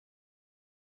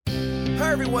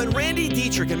Hi everyone, Randy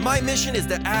Dietrich, and my mission is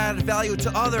to add value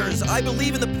to others. I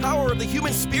believe in the power of the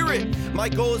human spirit. My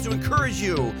goal is to encourage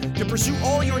you to pursue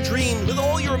all your dreams with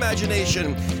all your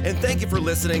imagination. And thank you for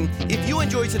listening. If you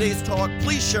enjoyed today's talk,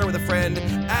 please share with a friend.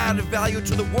 Add value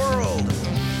to the world.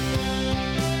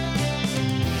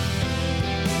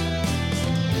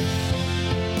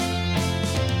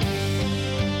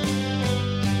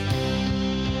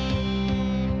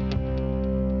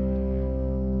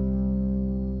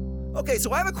 Okay,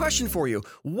 so I have a question for you.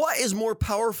 What is more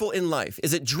powerful in life?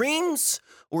 Is it dreams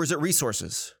or is it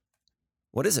resources?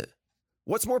 What is it?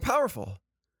 What's more powerful?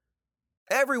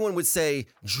 Everyone would say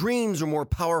dreams are more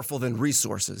powerful than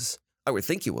resources. I would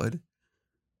think you would.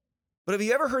 But have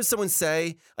you ever heard someone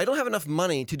say, I don't have enough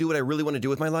money to do what I really want to do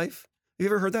with my life? Have you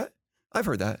ever heard that? I've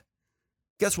heard that.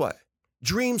 Guess what?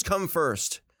 Dreams come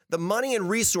first. The money and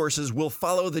resources will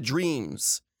follow the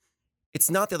dreams. It's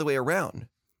not the other way around.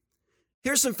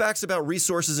 Here's some facts about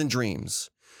resources and dreams.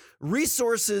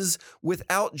 Resources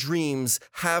without dreams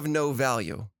have no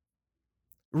value.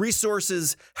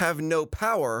 Resources have no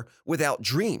power without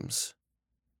dreams.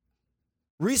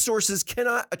 Resources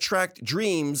cannot attract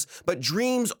dreams, but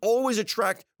dreams always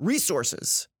attract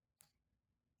resources.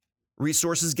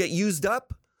 Resources get used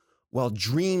up while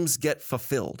dreams get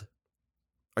fulfilled.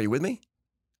 Are you with me?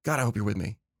 God, I hope you're with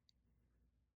me.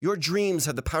 Your dreams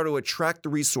have the power to attract the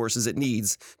resources it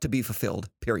needs to be fulfilled,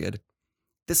 period.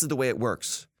 This is the way it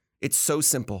works. It's so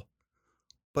simple.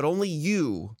 But only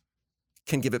you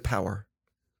can give it power.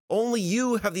 Only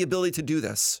you have the ability to do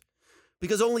this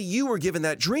because only you were given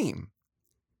that dream.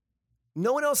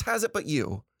 No one else has it but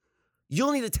you.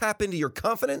 You'll need to tap into your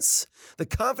confidence, the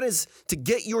confidence to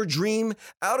get your dream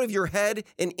out of your head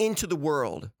and into the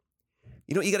world.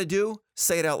 You know what you got to do?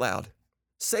 Say it out loud.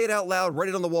 Say it out loud, write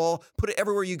it on the wall, put it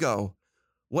everywhere you go.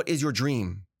 What is your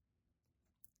dream?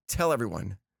 Tell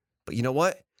everyone. But you know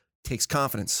what? It takes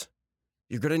confidence.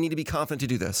 You're going to need to be confident to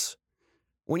do this.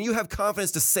 When you have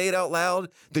confidence to say it out loud,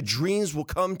 the dreams will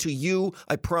come to you,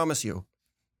 I promise you.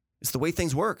 It's the way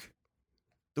things work.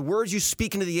 The words you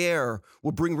speak into the air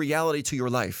will bring reality to your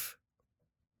life.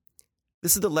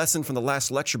 This is the lesson from the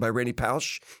last lecture by Randy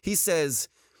Pausch. He says,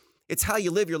 it's how you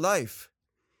live your life.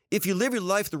 If you live your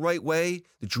life the right way,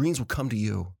 the dreams will come to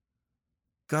you.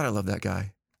 God, I love that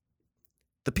guy.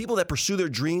 The people that pursue their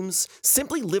dreams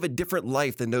simply live a different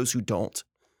life than those who don't.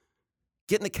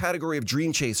 Get in the category of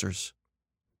dream chasers.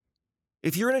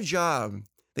 If you're in a job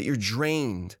that you're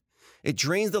drained, it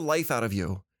drains the life out of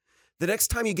you. The next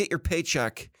time you get your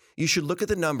paycheck, you should look at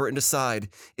the number and decide,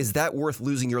 is that worth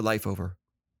losing your life over?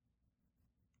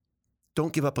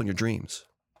 Don't give up on your dreams.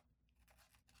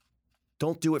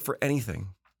 Don't do it for anything.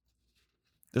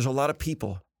 There's a lot of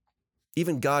people,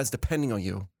 even God's depending on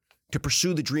you to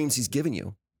pursue the dreams he's given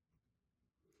you.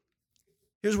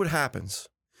 Here's what happens.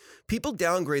 People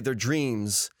downgrade their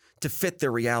dreams to fit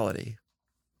their reality.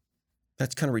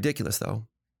 That's kind of ridiculous, though.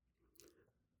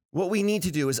 What we need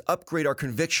to do is upgrade our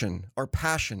conviction, our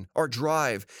passion, our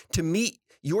drive to meet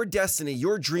your destiny,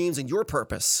 your dreams, and your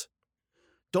purpose.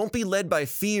 Don't be led by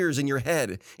fears in your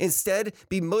head. Instead,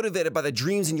 be motivated by the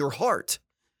dreams in your heart.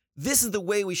 This is the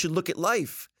way we should look at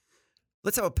life.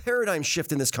 Let's have a paradigm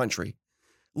shift in this country.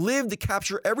 Live to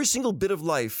capture every single bit of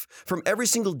life from every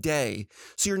single day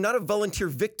so you're not a volunteer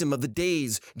victim of the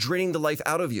days draining the life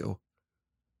out of you.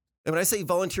 And when I say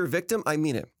volunteer victim, I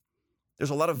mean it. There's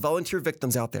a lot of volunteer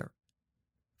victims out there.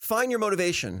 Find your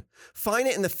motivation. Find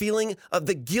it in the feeling of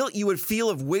the guilt you would feel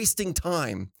of wasting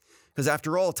time, because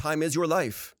after all, time is your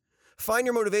life. Find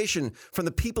your motivation from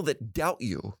the people that doubt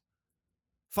you.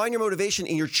 Find your motivation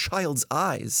in your child's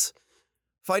eyes.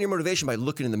 Find your motivation by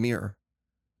looking in the mirror.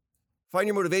 Find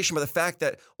your motivation by the fact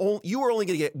that you are only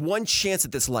going to get one chance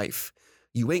at this life.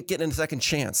 You ain't getting a second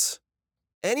chance.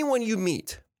 Anyone you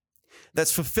meet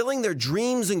that's fulfilling their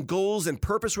dreams and goals and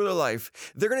purpose for their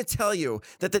life, they're going to tell you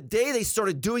that the day they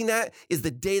started doing that is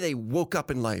the day they woke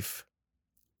up in life.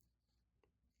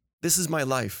 This is my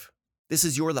life. This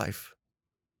is your life.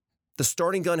 The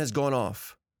starting gun has gone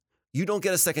off. You don't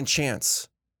get a second chance.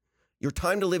 Your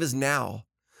time to live is now.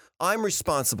 I'm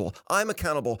responsible. I'm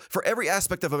accountable for every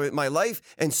aspect of my life,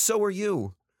 and so are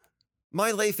you. My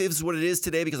life is what it is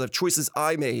today because of choices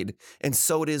I made, and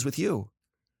so it is with you.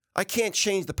 I can't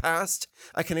change the past.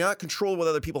 I cannot control what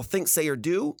other people think, say, or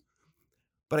do,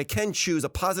 but I can choose a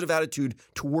positive attitude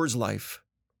towards life.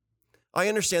 I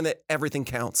understand that everything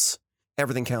counts.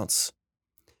 Everything counts.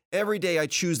 Every day I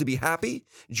choose to be happy,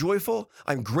 joyful,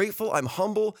 I'm grateful, I'm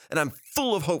humble, and I'm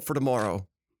full of hope for tomorrow.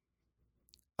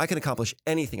 I can accomplish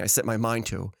anything I set my mind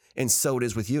to, and so it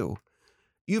is with you.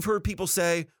 You've heard people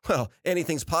say, well,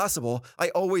 anything's possible. I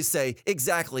always say,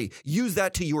 exactly, use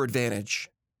that to your advantage.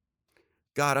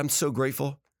 God, I'm so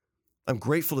grateful. I'm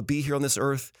grateful to be here on this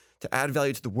earth, to add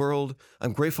value to the world.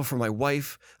 I'm grateful for my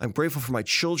wife. I'm grateful for my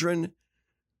children.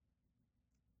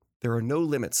 There are no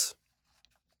limits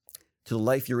to the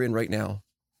life you're in right now.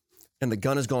 And the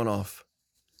gun has gone off.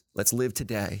 Let's live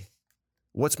today.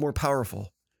 What's more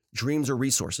powerful, dreams or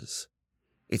resources?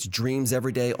 It's dreams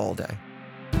every day, all day.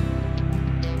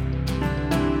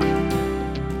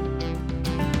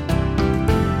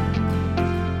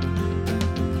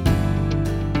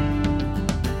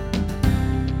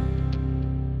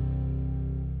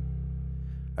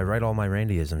 I write all my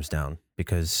Randyisms down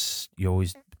because you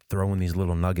always throw in these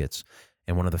little nuggets.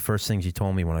 And one of the first things you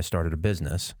told me when I started a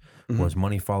business was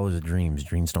money follows the dreams.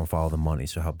 Dreams don't follow the money.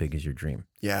 So how big is your dream?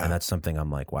 Yeah. And that's something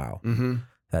I'm like, wow,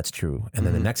 that's true. And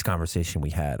then the next conversation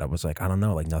we had, I was like, I don't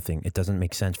know, like nothing, it doesn't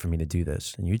make sense for me to do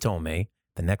this. And you told me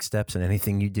the next steps in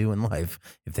anything you do in life,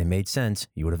 if they made sense,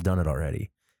 you would have done it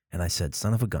already. And I said,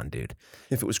 son of a gun, dude.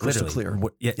 If it was crystal clear.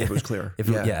 Yeah, if it was clear.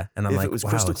 And I'm if like, it was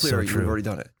wow, crystal it's clear, so you would true. have already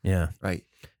done it. Yeah. Right.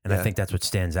 And I think that's what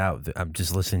stands out. I'm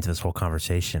just listening to this whole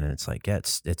conversation and it's like, yeah,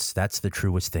 that's the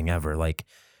truest thing ever. Like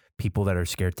people that are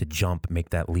scared to jump,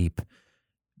 make that leap,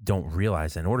 don't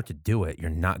realize that in order to do it, you're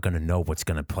not going to know what's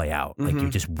going to play out. Like you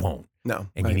just won't. No.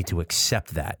 And you need to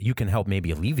accept that. You can help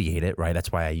maybe alleviate it, right?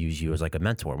 That's why I use you as like a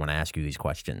mentor when I ask you these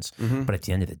questions. But at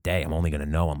the end of the day, I'm only going to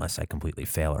know unless I completely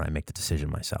fail or I make the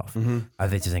decision myself. I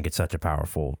just think it's such a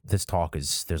powerful, there's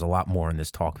a a lot more in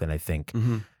this talk than I think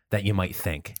that you might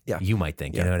think. Yeah. You might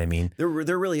think, you know what I mean? There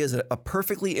really is a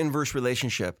perfectly inverse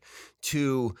relationship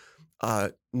to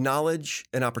knowledge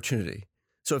and opportunity.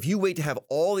 So if you wait to have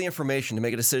all the information to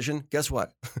make a decision, guess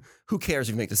what? Who cares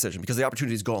if you make a decision because the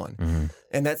opportunity is gone.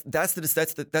 And that's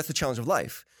the challenge of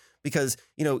life. Because,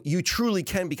 you truly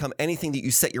can become anything that you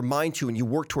set your mind to and you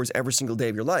work towards every single day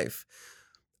of your life.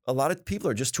 A lot of people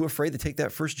are just too afraid to take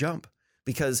that first jump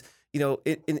because,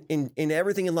 in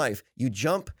everything in life, you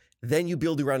jump, then you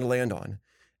build the ground to land on.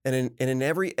 And in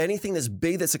anything that's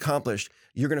big that's accomplished,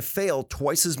 you're going to fail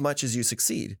twice as much as you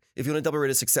succeed. If you want a double rate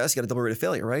of success, you got a double rate of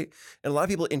failure, right? And a lot of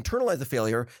people internalize the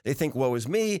failure. They think, woe is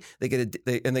me. They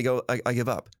go, I give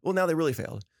up. Well, now they really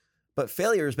failed. But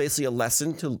failure is basically a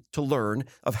lesson to learn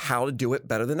of how to do it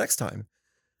better the next time.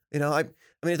 I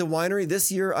mean, at the winery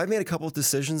this year, I made a couple of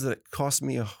decisions that cost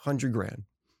me $100,000.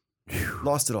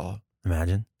 Lost it all.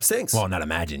 Imagine. Stinks. Well, not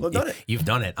imagine. Well, done it. You've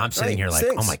done it. I'm sitting here like,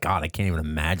 Stinks. oh my God, I can't even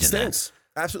imagine Stinks. that.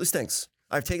 Absolutely stinks.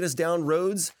 I've taken us down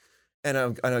roads and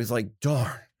I was like,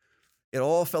 darn, it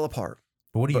all fell apart.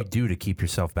 But what do you do to keep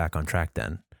yourself back on track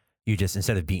then? You just,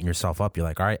 instead of beating yourself up, you're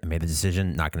like, all right, I made the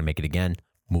decision, not going to make it again,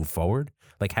 move forward.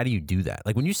 Like, how do you do that?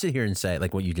 Like when you sit here and say,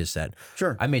 like what you just said,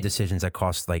 sure, I made decisions that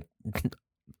cost like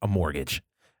a mortgage.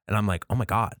 And I'm like, oh my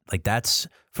God, like that's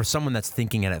for someone that's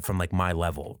thinking at it from like my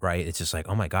level, right? It's just like,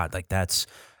 oh my God, like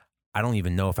I don't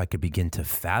even know if I could begin to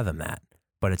fathom that.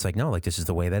 But it's like, no, like this is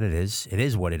the way that it is. It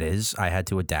is what it is. I had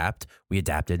to adapt. We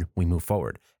adapted. We move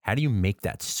forward. How do you make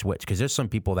that switch? Because there's some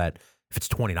people that if it's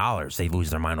 $20, they lose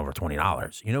their mind over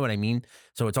 $20. You know what I mean?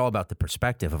 So it's all about the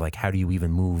perspective of like, how do you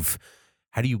even move?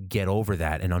 How do you get over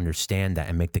that and understand that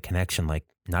and make the connection? Like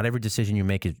not every decision you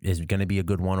make is going to be a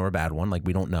good one or a bad one. Like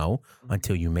we don't know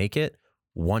until you make it.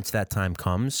 Once that time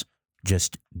comes,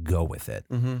 just go with it.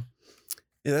 Yeah,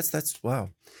 that's wow.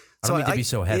 I don't mean to be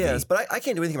so heavy. Yes, but I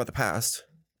can't do anything about the past.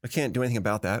 I can't do anything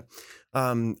about that.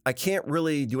 I can't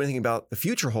really do anything about the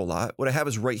future a whole lot. What I have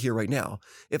is right here, right now.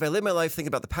 If I live my life thinking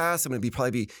about the past, I'm going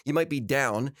to you might be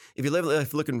down. If you live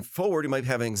life looking forward, you might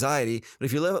have anxiety. But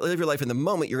if you live your life in the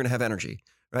moment, you're going to have energy,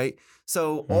 right?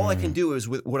 So all I can do is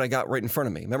with what I got right in front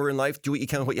of me. Remember in life, do what you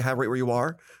can with what you have right where you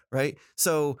are, right?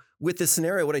 So with this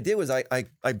scenario, what I did was I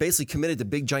basically committed to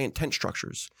big, giant tent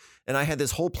structures. And I had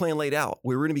this whole plan laid out.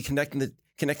 We were going to be connecting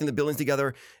the buildings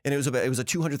together, and it was a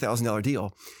 $200,000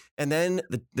 deal. And then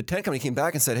the tent company came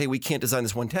back and said, hey, we can't design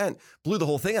this one tent, blew the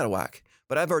whole thing out of whack.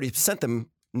 But I've already sent them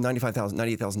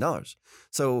 $98,000.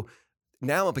 So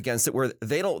now I'm up against it where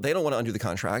they don't want to undo the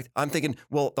contract. I'm thinking,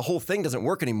 well, the whole thing doesn't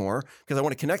work anymore because I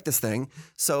want to connect this thing.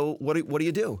 So what do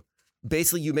you do?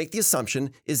 Basically, you make the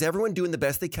assumption, is everyone doing the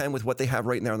best they can with what they have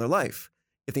right now in their life?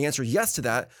 If the answer is yes to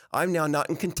that, I'm now not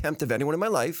in contempt of anyone in my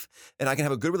life, and I can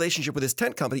have a good relationship with this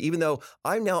tent company, even though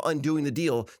I'm now undoing the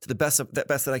deal to the best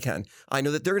that I can. I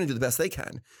know that they're going to do the best they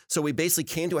can. So we basically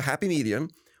came to a happy medium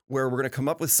where we're going to come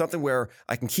up with something where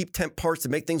I can keep tent parts to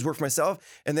make things work for myself.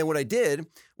 And then what I did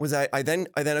was I then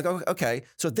go, okay,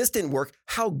 so if this didn't work,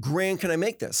 how grand can I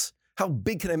make this? How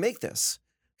big can I make this?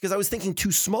 Because I was thinking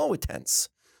too small with tents.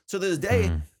 So there's a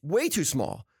day, way too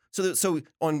small. So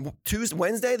on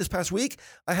Wednesday, this past week,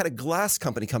 I had a glass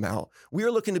company come out. We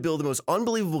are looking to build the most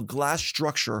unbelievable glass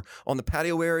structure on the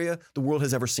patio area the world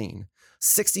has ever seen.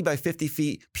 60 by 50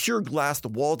 feet, pure glass, the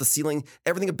wall, the ceiling,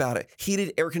 everything about it.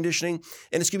 Heated, air conditioning,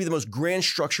 and it's gonna be the most grand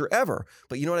structure ever.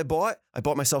 But you know what I bought? I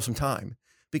bought myself some time.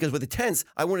 Because with the tents,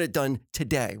 I wanted it done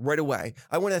today, right away.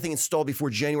 I wanted that thing installed before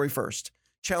January 1st.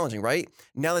 Challenging, right?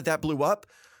 Now that blew up,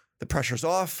 the pressure's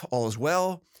off, all is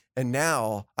well. And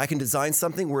now I can design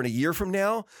something where in a year from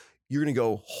now, you're gonna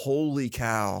go, holy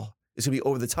cow, it's gonna be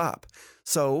over the top.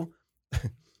 So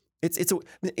it's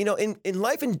in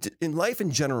life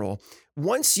in general,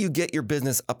 once you get your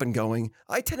business up and going,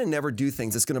 I tend to never do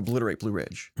things that's gonna obliterate Blue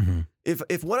Ridge. Mm-hmm.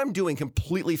 If what I'm doing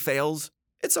completely fails,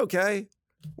 it's okay.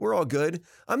 We're all good.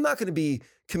 I'm not gonna be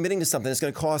committing to something that's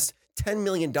gonna cost $10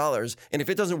 million. And if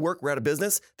it doesn't work, we're out of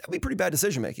business. That'd be pretty bad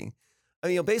decision making. I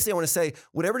mean, basically, I want to say,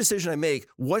 whatever decision I make,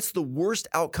 what's the worst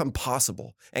outcome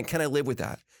possible? And can I live with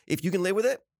that? If you can live with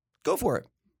it, go for it.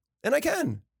 And I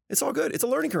can. It's all good. It's a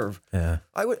learning curve. Yeah.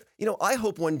 I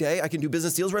hope one day I can do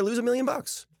business deals where I lose $1 million.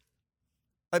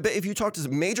 I bet if you talk to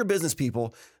some major business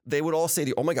people, they would all say to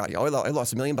you, oh my God, I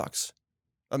lost $1 million.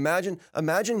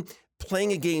 Imagine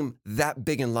playing a game that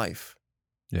big in life.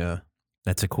 Yeah.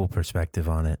 That's a cool perspective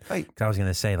on it. Right. 'Cause I was going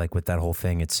to say, like with that whole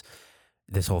thing,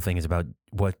 this whole thing is about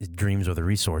what dreams are the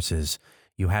resources.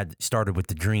 You had started with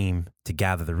the dream to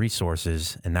gather the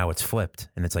resources, and now it's flipped.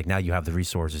 And it's like now you have the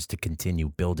resources to continue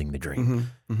building the dream.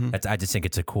 Mm-hmm. Mm-hmm. I just think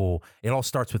it's it all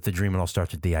starts with the dream. It all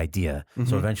starts with the idea. Mm-hmm.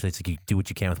 So eventually it's like you do what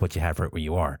you can with what you have right where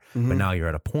you are. Mm-hmm. But now you're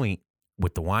at a point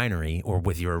with the winery or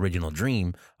with your original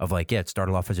dream of like, yeah, it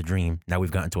started off as a dream. Now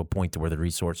we've gotten to a point to where the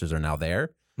resources are now there.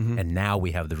 Mm-hmm. And now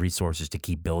we have the resources to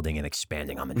keep building and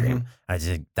expanding on the dream. Mm-hmm. I just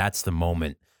think that's the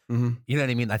moment. Mm-hmm. You know what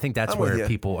I mean? I think that's I'm with where you.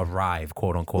 people arrive,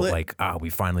 quote unquote, we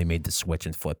finally made the switch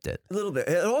and flipped it. A little bit.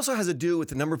 It also has to do with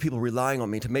the number of people relying on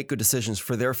me to make good decisions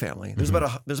for their family. There's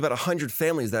about 100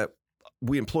 families that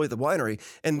we employ at the winery,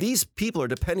 and these people are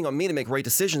depending on me to make right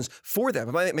decisions for them.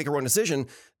 If I make a wrong decision,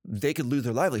 they could lose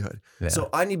their livelihood. Yeah. So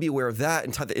I need to be aware of that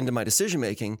and tie that into my decision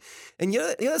making. And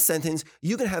the other sentence,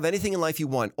 you can have anything in life you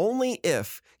want, only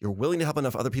if you're willing to help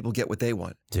enough other people get what they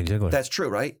want. Zig Ziglar. That's true,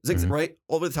 right? Right?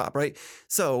 All the way to the top, right?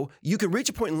 So you can reach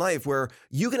a point in life where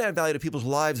you can add value to people's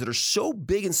lives that are so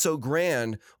big and so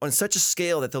grand on such a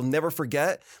scale that they'll never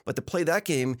forget. But to play that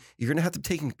game, you're going to have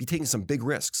to be taking some big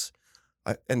risks.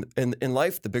 And in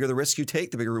life, the bigger the risks you take,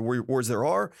 the bigger rewards there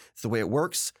are. It's the way it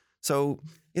works. So,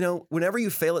 whenever you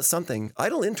fail at something, I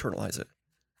don't internalize it.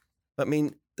 I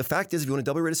mean, the fact is, if you want a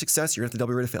double rate of success, you're going to have to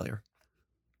double rate of failure.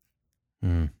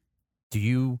 Do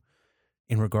you,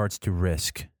 in regards to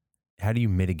risk, how do you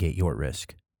mitigate your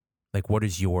risk? Like, what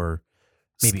is your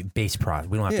maybe base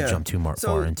product? We don't have to jump too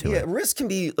far into it. Risk can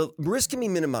be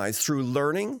minimized through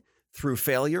learning, through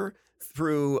failure,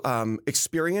 through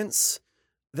experience.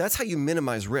 That's how you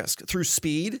minimize risk. Through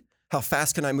speed. How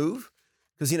fast can I move?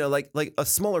 Because, like a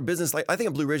smaller business, like I think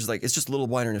of Blue Ridge, like it's just a little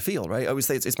winery in a field, right? I always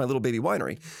say it's my little baby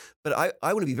winery. But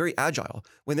I want to be very agile.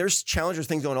 When there's challenges,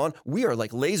 things going on, we are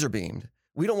like laser beamed.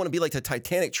 We don't want to be like the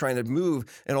Titanic trying to move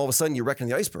and all of a sudden you're wrecking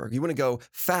the iceberg. You want to go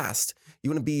fast. You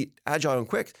want to be agile and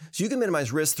quick. So you can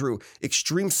minimize risk through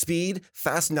extreme speed,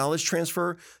 fast knowledge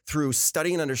transfer, through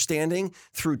studying and understanding,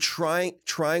 through trying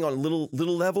on little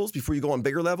levels before you go on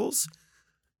bigger levels.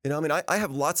 I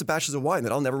have lots of batches of wine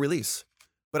that I'll never release,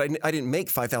 but I didn't make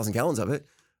 5,000 gallons of it.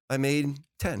 I made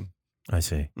 10. I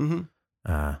see.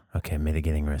 Mm-hmm. Okay,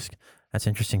 mitigating risk. That's an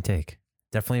interesting take.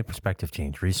 Definitely a perspective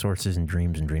change. Resources and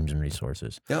dreams and dreams and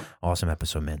resources. Yep. Awesome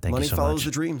episode, man. Thank you so much. Money follows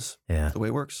the dreams. Yeah. That's the way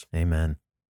it works. Amen.